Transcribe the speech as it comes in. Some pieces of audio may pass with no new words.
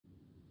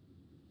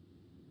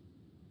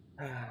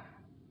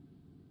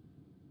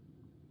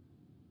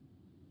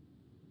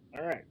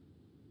All right.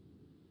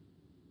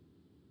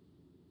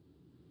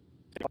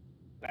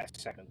 Last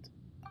second.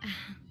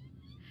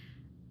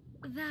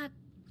 That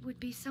would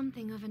be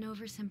something of an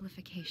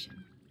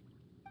oversimplification.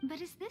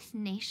 But is this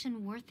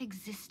nation worth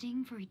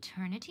existing for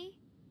eternity?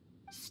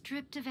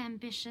 Stripped of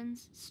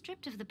ambitions,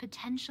 stripped of the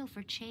potential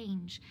for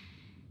change,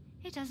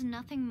 it does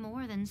nothing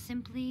more than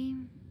simply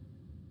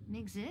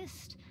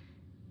exist.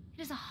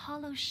 It is a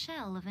hollow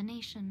shell of a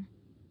nation.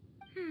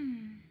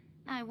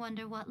 I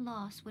wonder what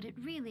loss would it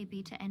really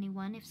be to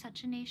anyone if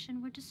such a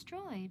nation were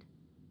destroyed.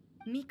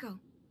 Miko,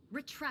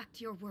 retract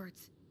your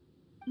words.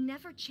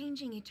 Never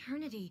changing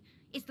eternity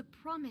is the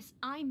promise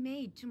I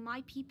made to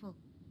my people.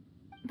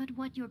 But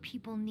what your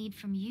people need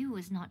from you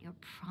is not your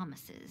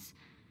promises.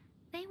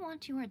 They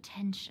want your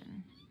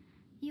attention,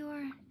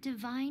 your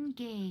divine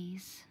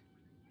gaze.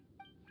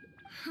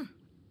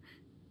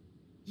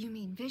 You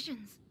mean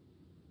visions?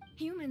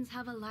 Humans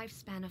have a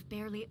lifespan of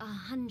barely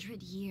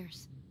 100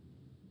 years.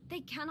 They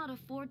cannot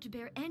afford to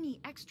bear any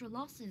extra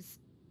losses.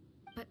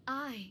 But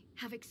I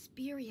have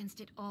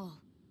experienced it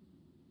all.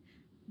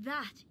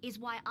 That is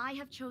why I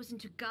have chosen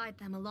to guide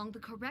them along the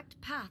correct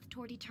path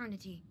toward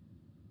eternity.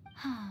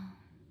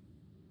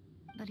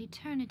 But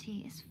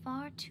eternity is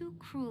far too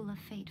cruel a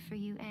fate for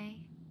you,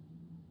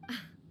 eh?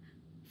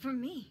 For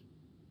me?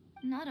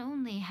 Not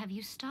only have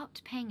you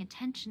stopped paying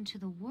attention to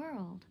the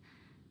world,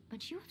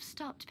 but you have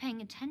stopped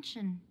paying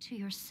attention to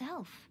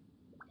yourself.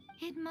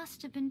 It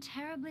must have been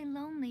terribly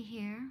lonely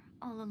here,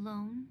 all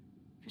alone,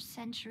 for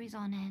centuries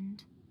on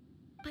end.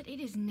 But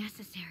it is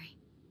necessary.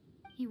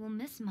 You will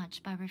miss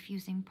much by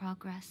refusing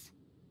progress.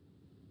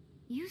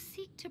 You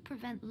seek to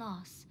prevent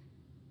loss,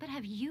 but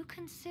have you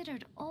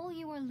considered all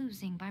you are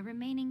losing by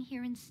remaining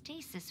here in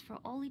stasis for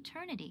all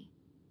eternity?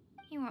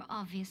 You are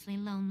obviously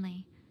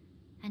lonely,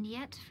 and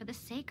yet for the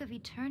sake of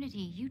eternity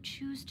you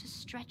choose to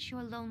stretch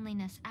your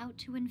loneliness out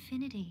to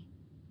infinity.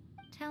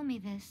 Tell me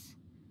this.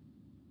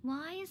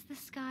 Why is the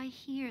sky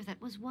here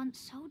that was once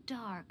so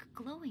dark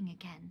glowing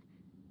again?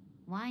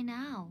 Why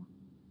now?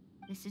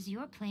 This is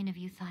your plane of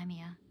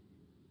euthymia.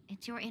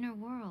 It's your inner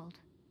world.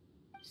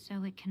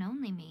 So it can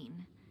only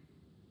mean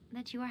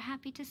that you are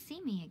happy to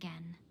see me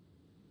again.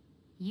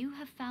 You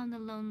have found the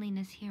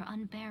loneliness here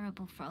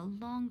unbearable for a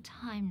long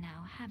time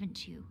now,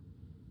 haven't you?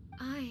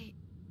 I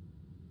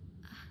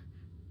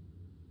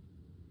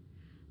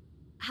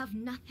have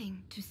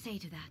nothing to say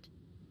to that.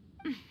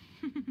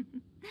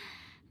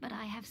 But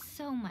I have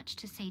so much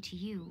to say to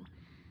you.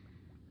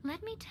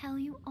 Let me tell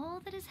you all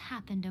that has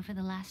happened over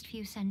the last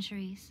few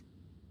centuries.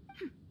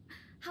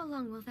 How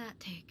long will that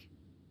take?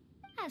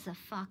 As a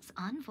Fox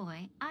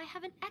envoy, I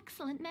have an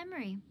excellent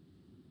memory.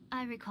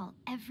 I recall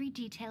every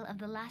detail of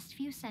the last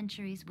few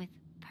centuries with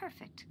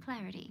perfect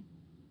clarity.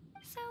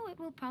 So it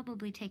will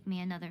probably take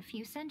me another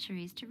few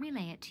centuries to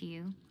relay it to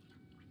you.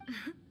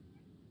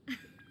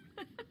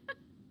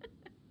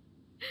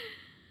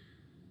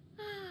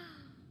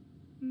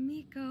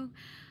 Miko,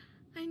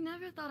 I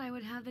never thought I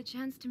would have the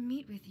chance to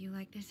meet with you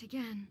like this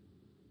again.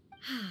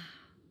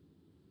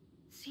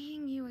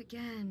 Seeing you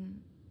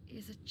again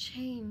is a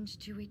change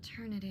to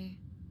eternity.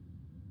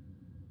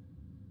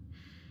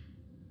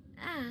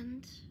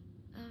 And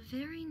a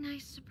very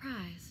nice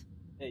surprise.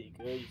 There you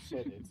go, you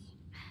said it.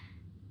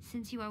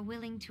 Since you are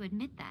willing to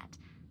admit that,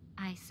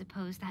 I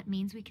suppose that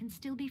means we can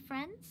still be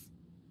friends?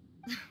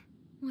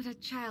 What a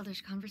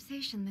childish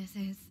conversation this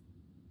is.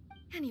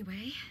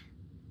 Anyway,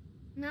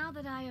 now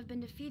that I have been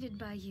defeated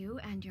by you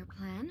and your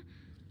plan,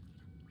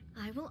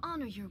 I will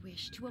honor your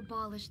wish to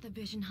abolish the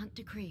Vision Hunt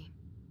Decree.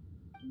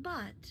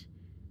 But,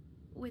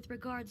 with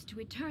regards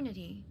to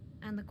eternity,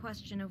 and the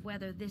question of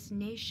whether this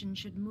nation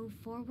should move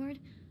forward,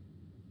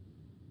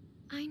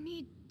 I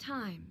need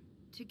time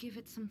to give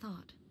it some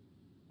thought.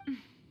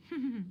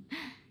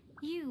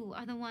 You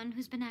are the one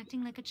who's been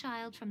acting like a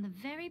child from the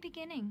very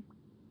beginning.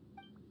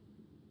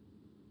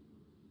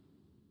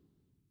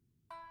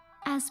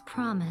 As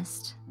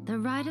promised, the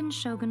Raiden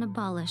Shogun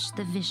abolished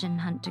the Vision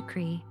Hunt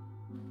Decree.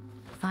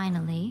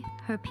 Finally,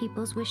 her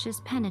people's wishes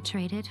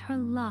penetrated her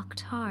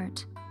locked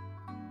heart.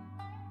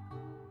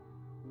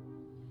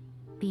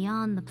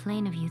 Beyond the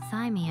plane of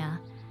euthymia,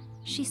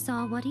 she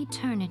saw what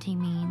eternity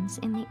means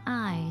in the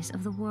eyes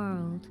of the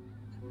world.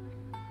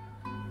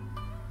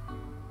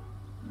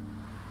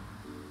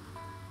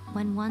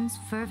 When one's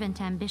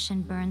fervent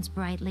ambition burns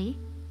brightly,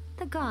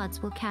 the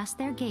gods will cast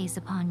their gaze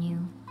upon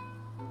you.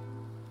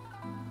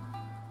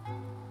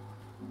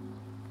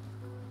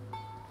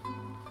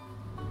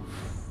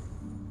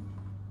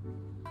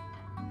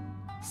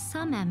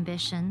 Some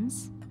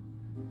ambitions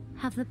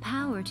have the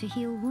power to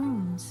heal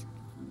wounds,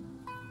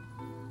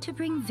 to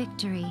bring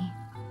victory,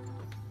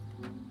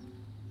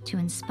 to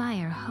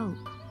inspire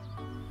hope.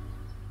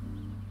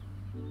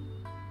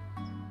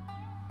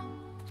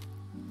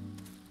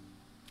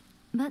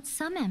 But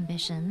some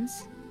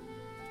ambitions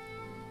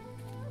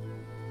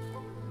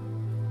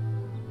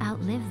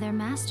outlive their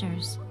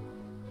masters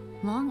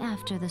long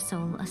after the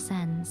soul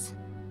ascends.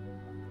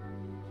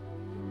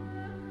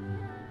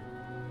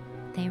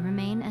 They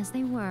remain as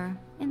they were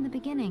in the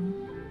beginning.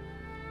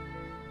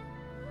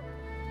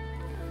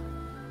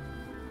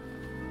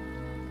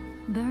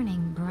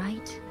 Burning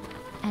bright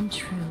and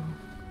true.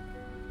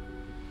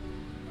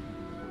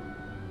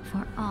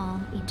 For all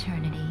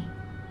eternity.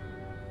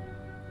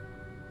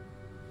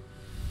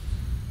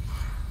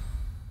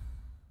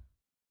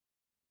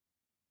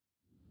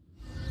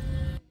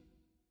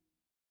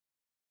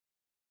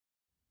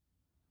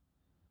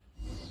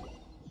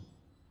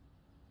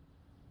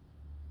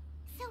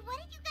 So what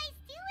did you guys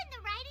do in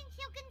the Raiden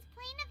Shogun's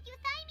plane of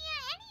Euthymia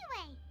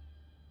anyway?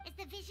 Is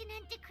the Vision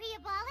Hunt decree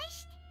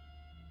abolished?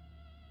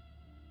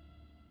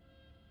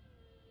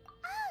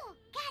 Oh,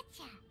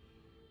 gotcha.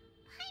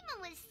 Paimon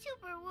was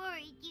super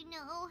worried, you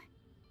know.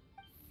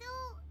 So,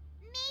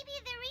 maybe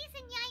the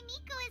reason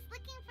Yaimiko is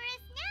looking for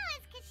us now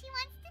is because she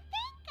wants to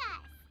thank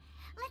us.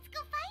 Let's go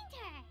find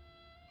her.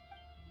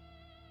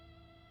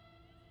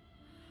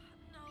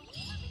 No, let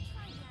me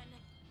try again.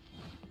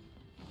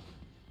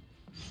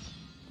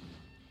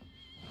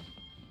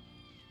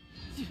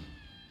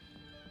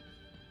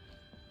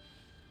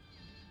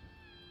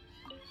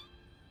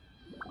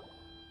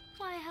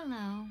 Why,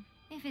 hello.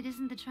 If it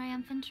isn't the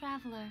triumphant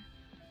traveler.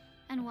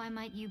 And why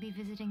might you be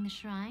visiting the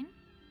shrine?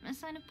 A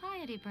sign of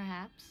piety,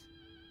 perhaps?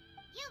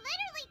 You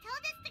literally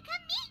told us to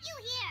come meet you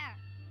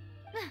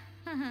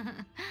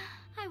here.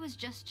 I was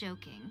just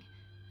joking.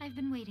 I've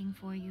been waiting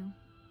for you.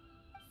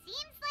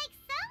 Seems like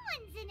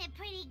someone's in a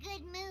pretty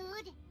good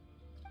mood.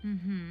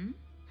 Mm-hmm.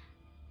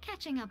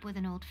 Catching up with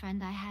an old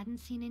friend I hadn't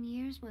seen in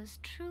years was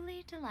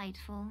truly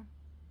delightful.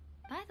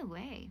 By the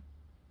way,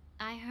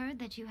 I heard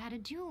that you had a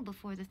duel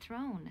before the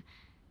throne,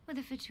 with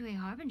a Fatui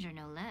Harbinger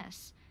no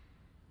less.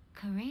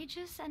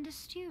 Courageous and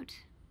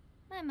astute.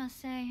 I must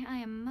say, I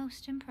am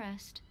most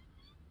impressed.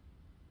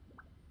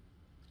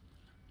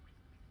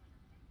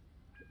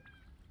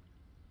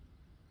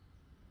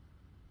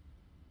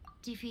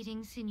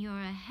 Defeating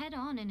Signora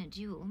head-on in a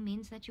duel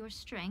means that your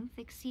strength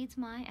exceeds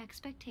my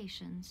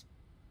expectations.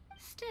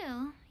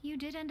 Still, you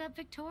did end up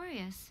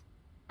victorious.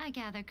 I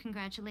gather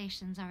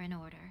congratulations are in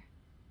order.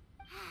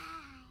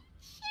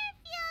 Sure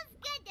feels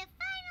good to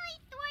finally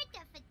thwart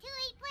the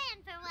Fatui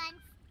plan for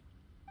once.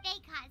 They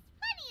caused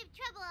plenty of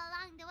trouble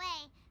along the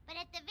way, but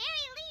at the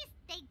very least,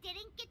 they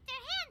didn't get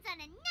their hands on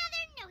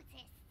another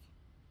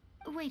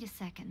Gnosis. Wait a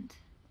second.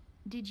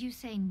 Did you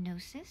say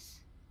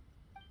Gnosis?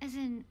 As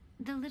in,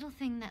 the little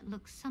thing that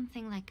looks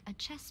something like a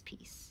chess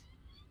piece?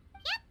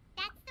 Yep,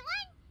 that's the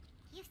one.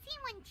 You've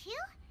seen one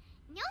too?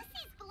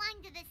 Gnosis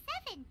belong to the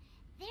Seven.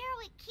 They're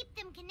what keep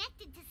them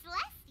connected to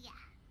Celestia.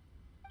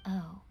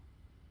 Oh.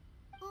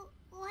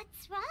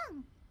 What's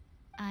wrong?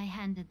 I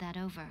handed that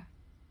over.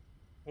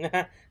 You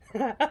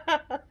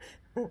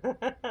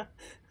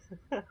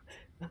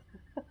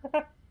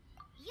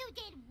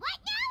did what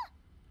now?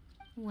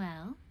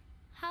 Well,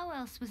 how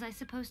else was I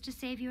supposed to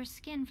save your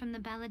skin from the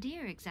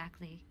Balladeer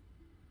exactly?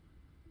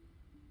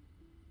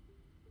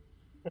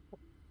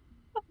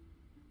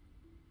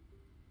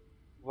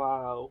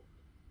 Wow.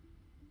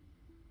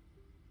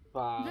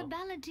 Wow. The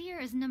Balladeer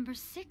is number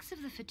 6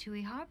 of the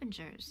Fatui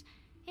Harbingers.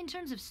 In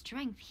terms of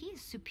strength, he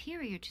is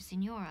superior to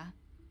Signora.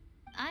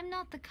 I'm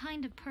not the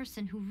kind of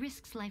person who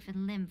risks life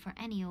and limb for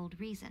any old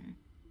reason.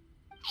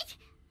 You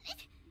did...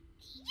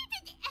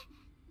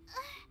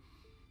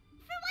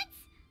 for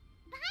once,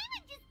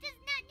 Paimon just does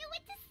not know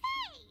what to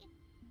say.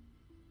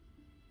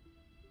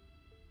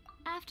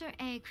 After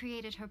A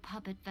created her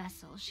puppet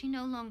vessel, she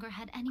no longer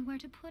had anywhere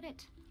to put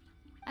it.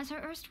 As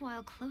her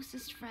erstwhile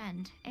closest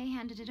friend, A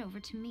handed it over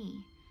to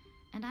me,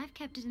 and I've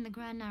kept it in the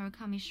Grand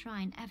Narukami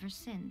Shrine ever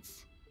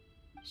since.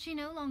 She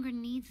no longer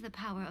needs the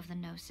power of the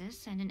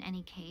Gnosis, and in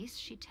any case,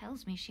 she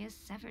tells me she has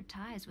severed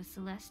ties with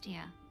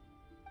Celestia.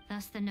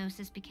 Thus, the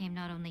Gnosis became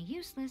not only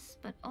useless,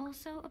 but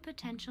also a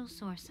potential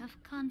source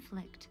of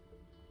conflict.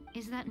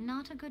 Is that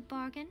not a good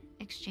bargain,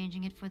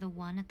 exchanging it for the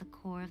one at the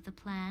core of the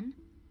plan?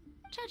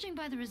 Judging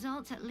by the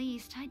results, at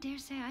least, I dare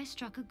say I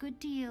struck a good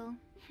deal.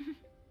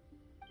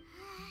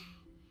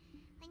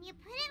 When you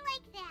put it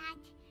like that,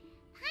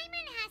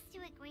 Paimon has to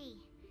agree.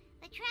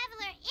 The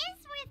Traveler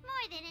is worth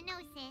more than a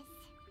Gnosis.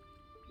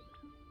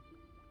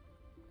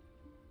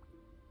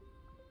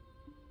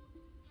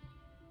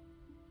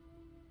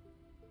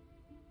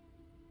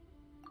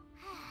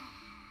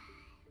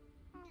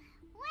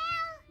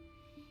 Well,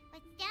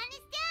 what's done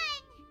is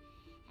done.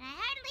 And I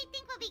hardly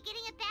think we'll be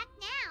getting it back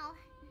now.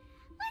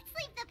 Let's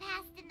leave the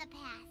past in the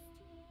past.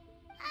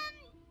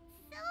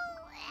 So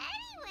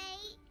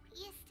anyway,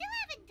 you still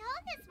haven't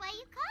told us why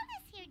you called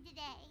us here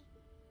today.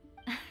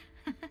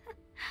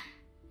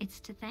 It's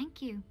to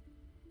thank you.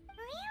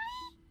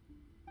 Really?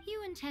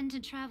 You intend to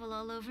travel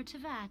all over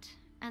Teyvat,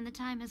 and the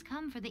time has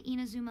come for the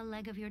Inazuma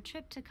leg of your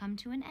trip to come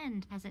to an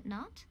end, has it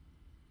not?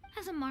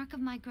 As a mark of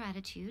my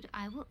gratitude,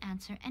 I will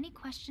answer any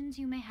questions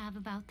you may have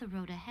about the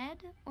road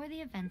ahead or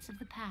the events of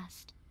the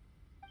past.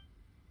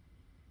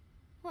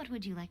 What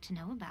would you like to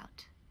know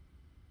about?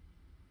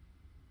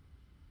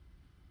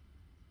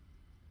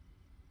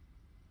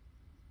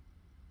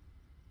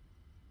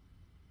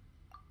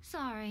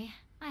 Sorry,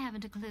 I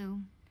haven't a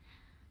clue.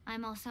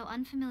 I'm also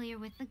unfamiliar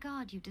with the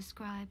god you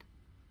describe.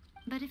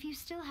 But if you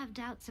still have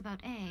doubts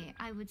about A,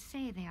 I would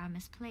say they are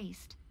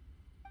misplaced.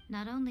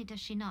 Not only does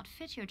she not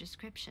fit your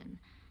description,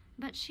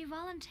 but she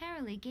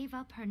voluntarily gave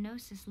up her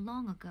gnosis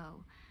long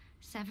ago,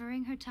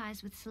 severing her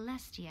ties with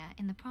Celestia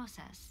in the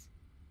process.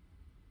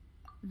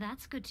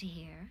 That's good to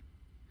hear.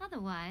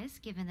 Otherwise,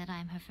 given that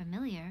I'm her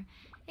familiar,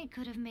 it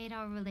could have made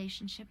our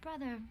relationship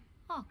rather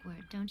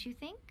awkward, don't you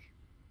think?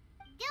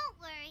 Don't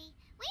worry.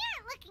 We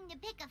aren't looking to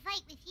pick a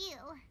fight with you.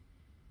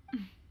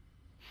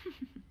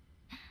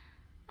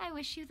 I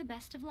wish you the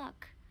best of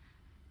luck.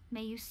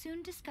 May you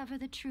soon discover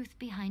the truth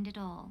behind it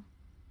all.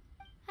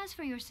 As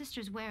for your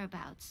sister's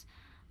whereabouts,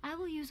 I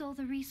will use all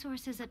the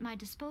resources at my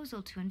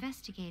disposal to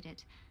investigate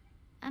it,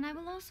 and I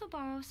will also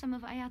borrow some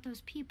of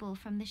Ayato's people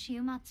from the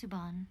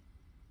Shiumatsuban.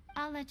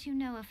 I'll let you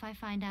know if I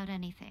find out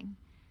anything.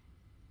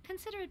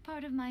 Consider it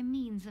part of my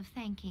means of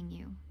thanking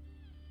you.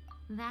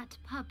 That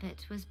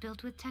puppet was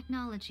built with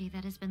technology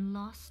that has been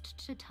lost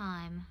to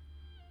time.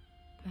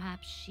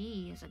 Perhaps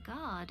she, as a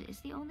god, is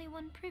the only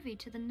one privy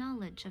to the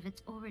knowledge of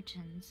its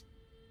origins.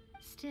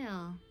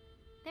 Still,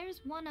 there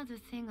is one other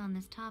thing on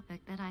this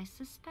topic that I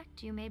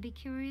suspect you may be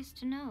curious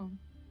to know.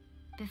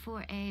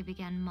 Before A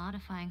began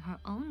modifying her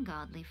own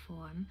godly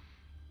form,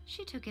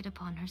 she took it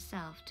upon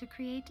herself to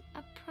create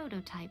a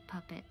prototype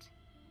puppet.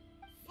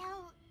 So,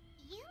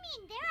 you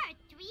mean there are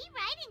 3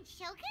 Raiden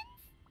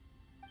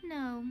Shoguns?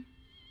 No,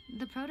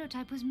 the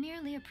prototype was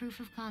merely a proof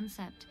of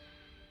concept.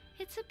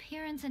 Its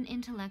appearance and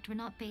intellect were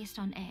not based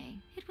on A.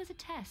 It was a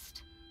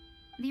test.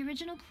 The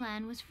original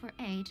plan was for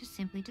A to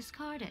simply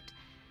discard it.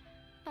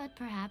 But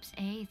perhaps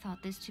A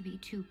thought this to be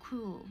too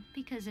cruel,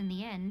 because in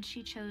the end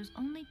she chose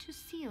only to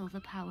seal the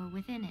power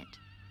within it.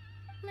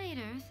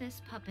 Later,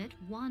 this puppet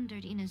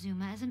wandered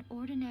Inazuma as an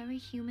ordinary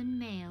human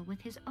male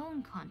with his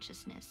own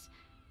consciousness,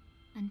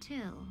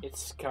 until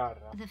It's Kara.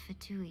 the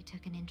Fatui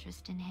took an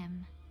interest in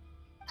him.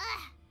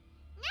 Ugh,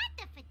 not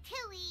the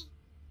Fatui.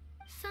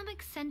 Some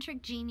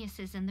eccentric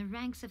geniuses in the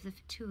ranks of the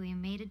Fatui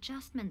made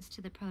adjustments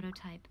to the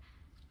prototype,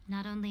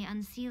 not only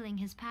unsealing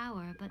his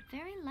power, but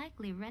very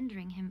likely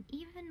rendering him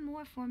even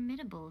more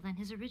formidable than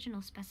his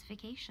original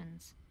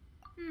specifications.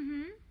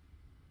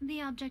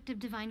 The object of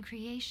divine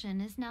creation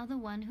is now the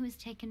one who has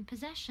taken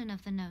possession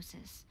of the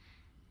Gnosis,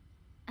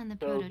 and the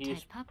So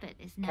he's prototype puppet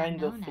is now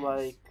Kind known of as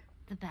like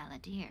the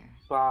Balladeer.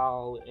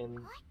 Baal and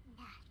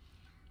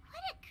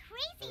What a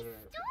crazy Uh,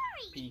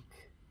 story! Peak.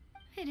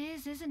 It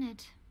is, isn't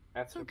it?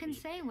 That's Who what can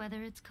Peak. say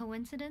whether it's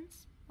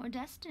coincidence or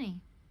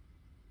destiny?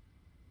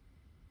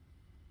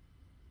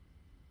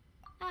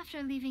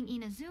 After leaving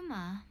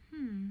Inazuma,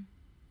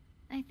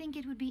 I think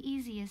it would be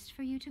easiest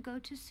for you to go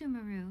to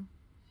Sumeru.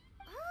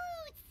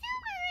 Ooh,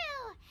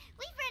 Sumeru!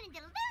 We've run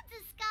into loads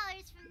of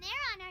scholars from there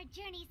on our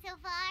journey so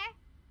far.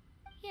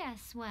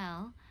 Yes,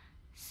 well,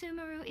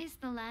 Sumeru is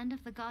the land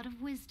of the god of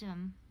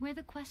wisdom, where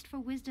the quest for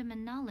wisdom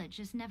and knowledge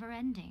is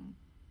never-ending.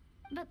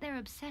 But their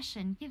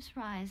obsession gives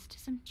rise to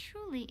some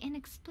truly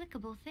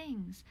inexplicable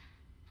things.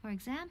 For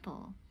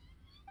example,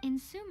 in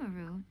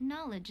Sumeru,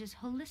 knowledge is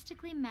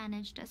holistically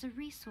managed as a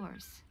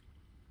resource.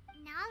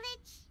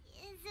 Knowledge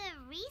is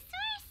a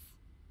resource?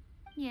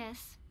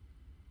 Yes.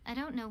 I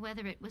don't know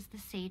whether it was the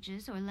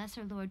sages or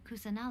Lesser Lord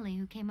Kusanali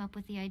who came up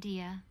with the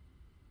idea.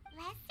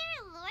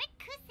 Lesser Lord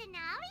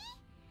Kusanali?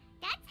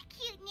 That's a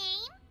cute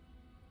name.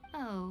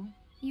 Oh,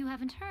 you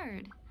haven't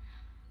heard.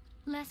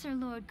 Lesser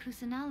Lord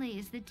Kusanali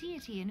is the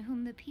deity in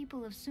whom the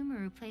people of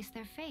Sumeru place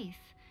their faith.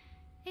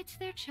 It's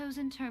their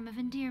chosen term of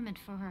endearment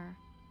for her.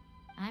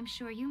 I'm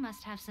sure you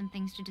must have some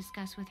things to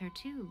discuss with her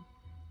too.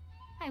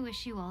 I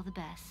wish you all the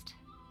best.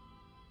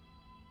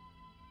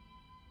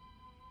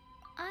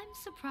 I'm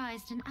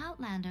surprised an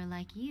outlander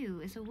like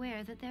you is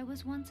aware that there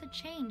was once a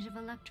change of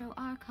Electro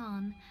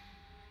Archon.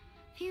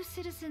 Few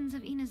citizens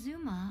of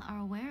Inazuma are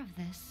aware of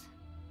this.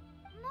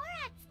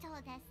 Morat's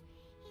told us.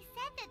 He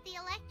said that the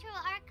Electro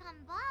Archon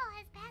Ball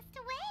has passed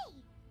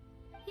away.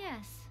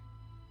 Yes.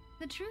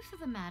 The truth of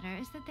the matter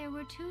is that there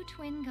were 2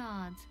 twin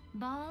gods,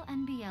 Baal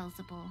and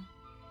Beelzebul.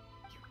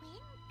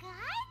 Twin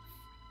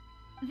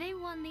gods? They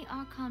won the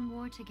Archon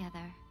War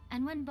together,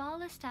 and when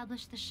Baal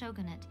established the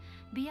shogunate,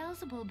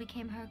 Beelzebul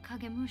became her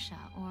Kagemusha,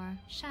 or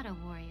shadow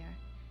warrior.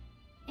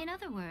 In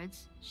other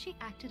words, she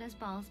acted as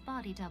Baal's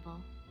body double.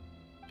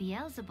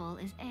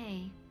 Beelzebul is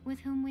A, with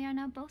whom we are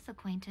now both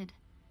acquainted.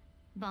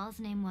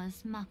 Baal's name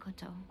was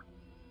Makoto.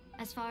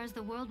 As far as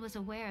the world was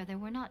aware, there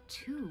were not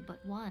 2,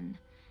 but 1.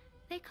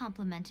 They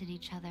complemented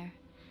each other,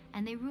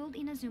 and they ruled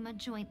Inazuma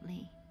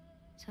jointly,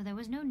 so there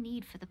was no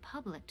need for the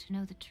public to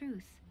know the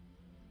truth.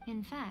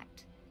 In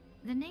fact,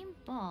 the name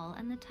Baal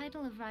and the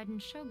title of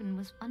Raiden Shogun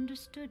was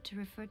understood to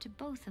refer to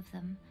both of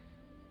them.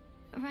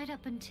 Right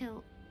up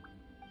until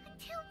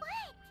Until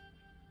what?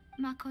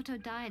 Makoto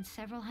died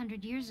several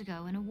hundred years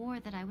ago in a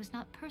war that I was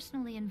not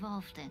personally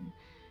involved in.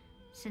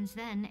 Since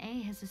then,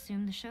 A has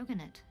assumed the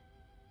shogunate.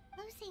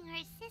 Losing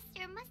her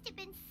sister must have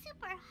been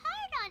super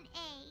hard on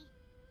A.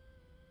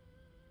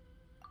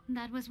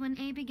 That was when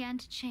A began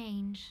to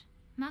change.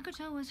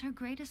 Makoto was her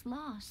greatest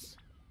loss.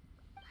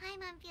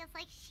 Paimon feels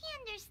like she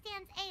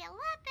understands A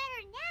lot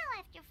better now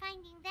after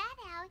finding that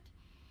out.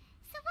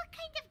 So what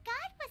kind of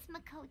god was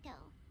Makoto?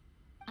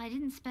 I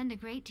didn't spend a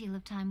great deal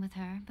of time with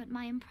her, but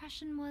my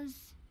impression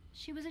was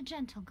she was a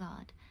gentle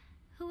god,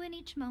 who in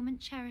each moment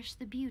cherished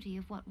the beauty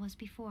of what was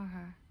before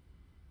her.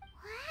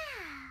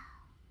 Wow.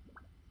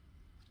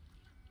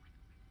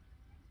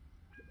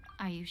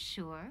 Are you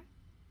sure?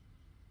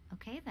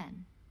 Okay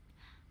then.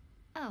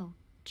 Oh,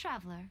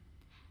 Traveler,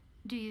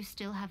 do you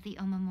still have the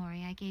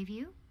omamori I gave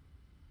you?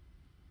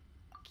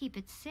 Keep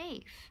it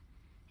safe.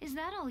 Is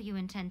that all you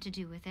intend to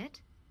do with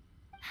it?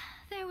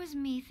 There was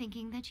me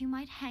thinking that you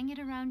might hang it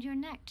around your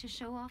neck to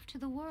show off to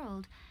the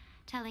world,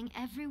 telling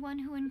everyone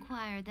who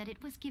inquired that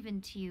it was given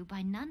to you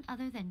by none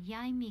other than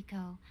Yae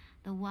Miko,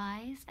 the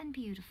wise and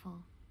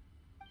beautiful.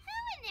 Who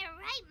in their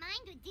right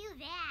mind would do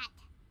that?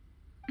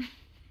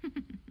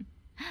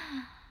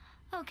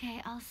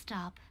 Okay, I'll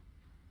stop.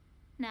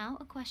 Now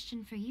a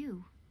question for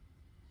you.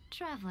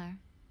 Traveler,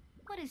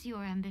 what is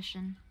your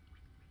ambition?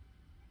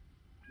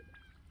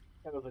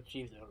 kind of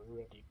achieved it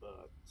already,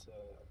 but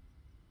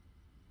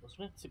was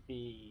meant to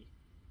be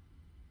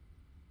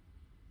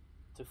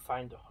to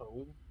find a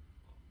home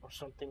or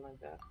something like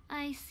that.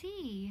 I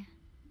see.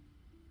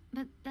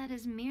 But that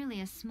is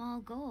merely a small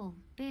goal,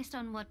 based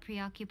on what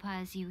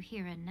preoccupies you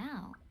here and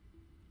now.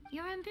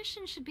 Your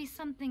ambition should be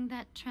something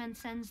that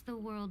transcends the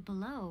world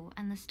below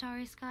and the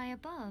starry sky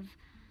above.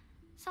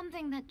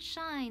 Something that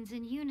shines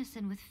in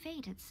unison with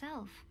fate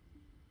itself.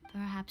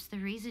 Perhaps the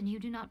reason you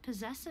do not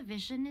possess a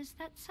vision is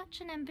that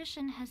such an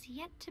ambition has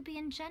yet to be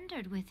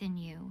engendered within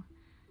you.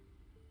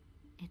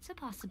 It's a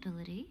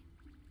possibility.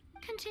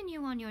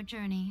 Continue on your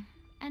journey,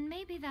 and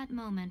maybe that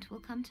moment will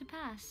come to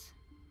pass.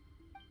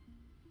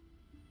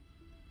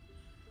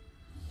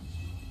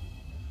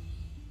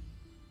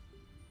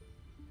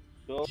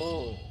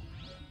 Go.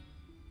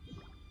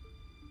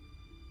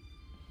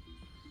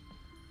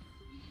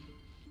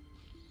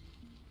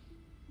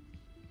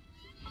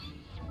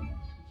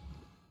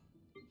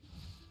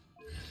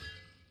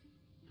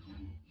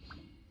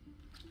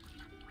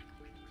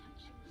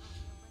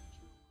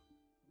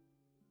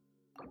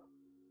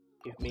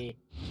 Give me.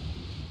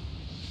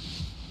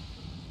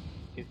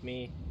 Give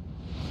me.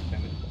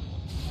 Damn it.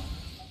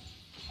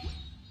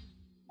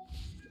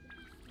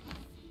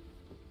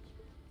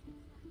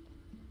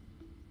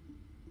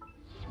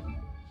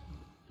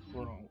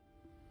 Wrong.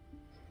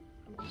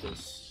 I mean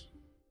this.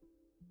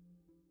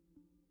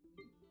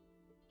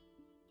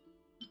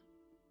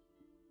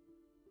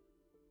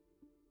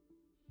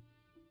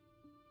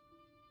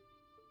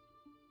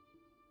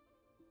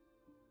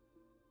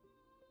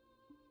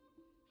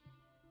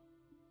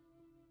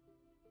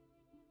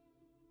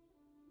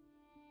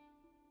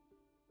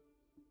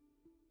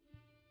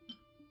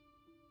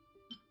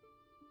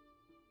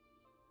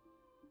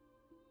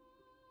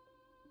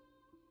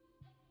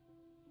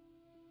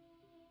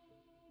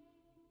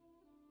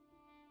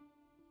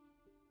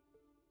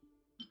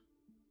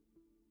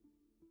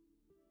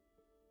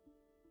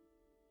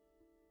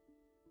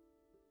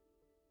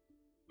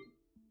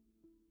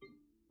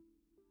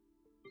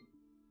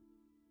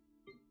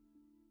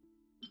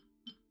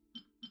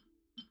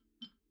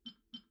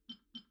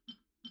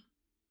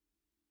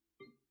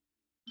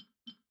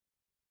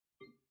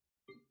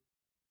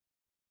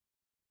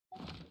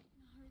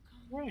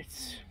 Narukon, Right.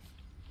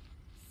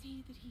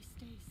 see that he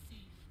stays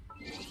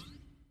safe.